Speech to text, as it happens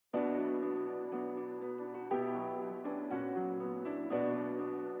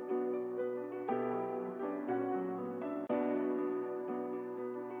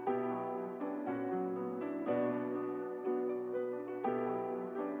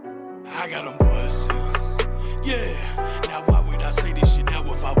I got them buzzing. Yeah, now why would I say this shit now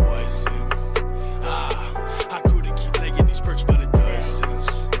if I wasn't? I couldn't keep laying these perks by the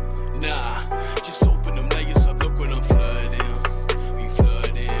dozens. Nah, just open them layers up, look what I'm flooding. We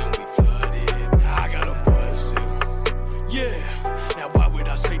flooding. Now I got them buzzing. Yeah, now why would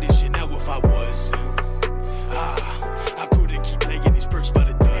I say this shit now if I wasn't? I couldn't keep laying these perks by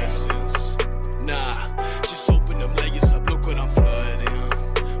the dozens. Nah, just open them layers up, look what I'm flooding.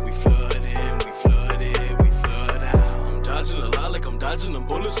 We flood out. I'm dodging a lot like I'm dodging them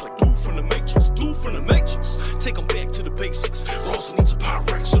bullets like dude from the Matrix. Take them back to the basics. Ross needs a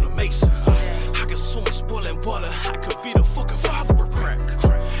Pyrex or the Mason. I got so much boiling water, I could be the fucking father of crack.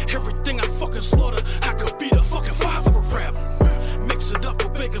 Everything I fucking slaughter, I could be the fucking father of rap. Mix it up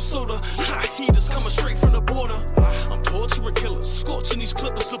with baking soda, hot heaters coming straight from the border. I'm torturing killers, scorching these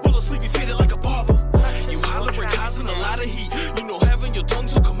clippers, the bullets leave you faded like a barber. You hollering, causing a lot of heat. You know having your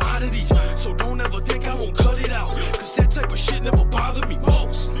tongue's a commodity, so don't ever think I won't cut it out, cause that type of shit never bothered me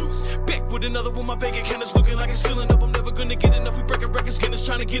most. Back with another one, my bank account is looking like it's filling up. I'm never gonna get enough, we breaking records, getting us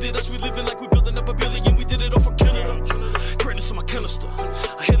trying to get it. Us, we living like we building up a billion, we did it all from Canada. Greatness in my canister,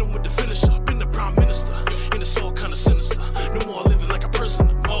 I hit him with the finisher, been the prime minister, and it's all kinda sinister. No more living like a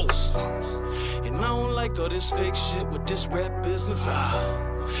prisoner, most. And I don't like all this fake shit with this rap business, and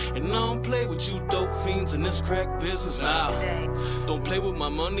I don't play with you dope fiends in this crack business, nah. Don't play with my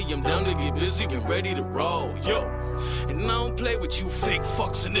money, I'm down to get busy and ready to roll, yo. And I don't play with you fake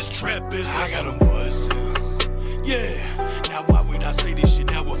fucks in this trap business. I got them buzzing, yeah. Now why would I say this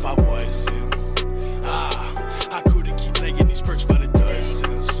shit now if I wasn't? I couldn't keep laying these perks by the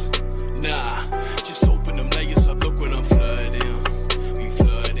dozens. Nah, just open them layers up, look what I'm flooding. We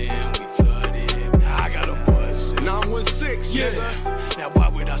flooding. Now I got them buzzing. 916, yeah. Now why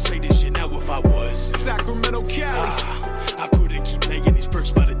would I say this shit now if I wasn't? Sacramento, Cali. I couldn't keep laying these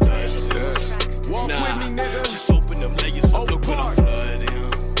perks by the dozens. Walk with me, nigga. Just open them layers up, look what I'm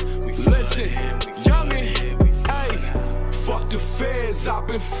flooding. We Listen, youngin', ayy, fuck the feds, I've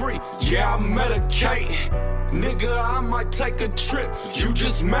been free. Yeah, I medicate. Nigga, I might take a trip, you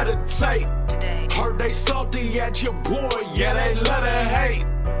just meditate. Heard they salty at your boy, yeah, they let her hate.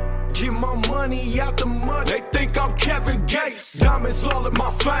 Get my money out the mud, they think I'm Kevin Gates. Diamonds all in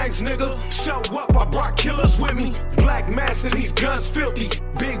my fangs, nigga. Show up, I brought killers with me. Black mass and these guns filthy.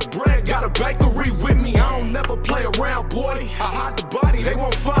 Big bread, got a bakery with me. I don't never play around, boy. I hide the body, they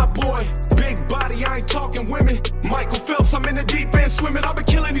won't find, boy. Big body, I ain't talking women. Michael Phelps, I'm in the deep end swimming. I've been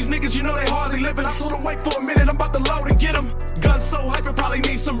killing these niggas, you know they hardly living. I told them wait for a minute, I'm about to load and get them. Gun so hype, it probably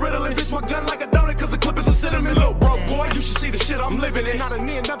need some Ritalin. Bitch, my gun like a donut, cause the clip is a cinnamon. Little broke boy, you should see the shit I'm living in. Not a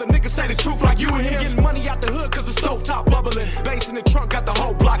knee, another nigga say the truth like you and him. Getting money out the hood, cause the stove top bubbling. Bass in the trunk, got the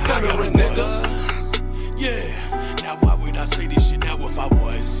whole block thundering, niggas. Yeah, now why would I say this shit now if I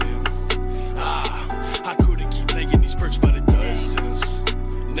wasn't? I couldn't keep laying these perks by the dozens.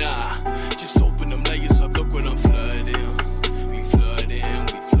 Nah, just open them layers up, look what I'm flooding. We flooding.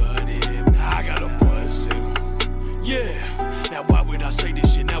 Now I got them buzzing. Yeah, now why would I say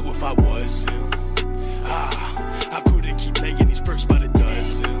this shit now if I wasn't? I couldn't keep laying these perks by the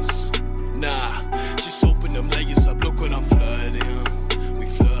dozens. Nah, just open them layers up, look what I'm flooding.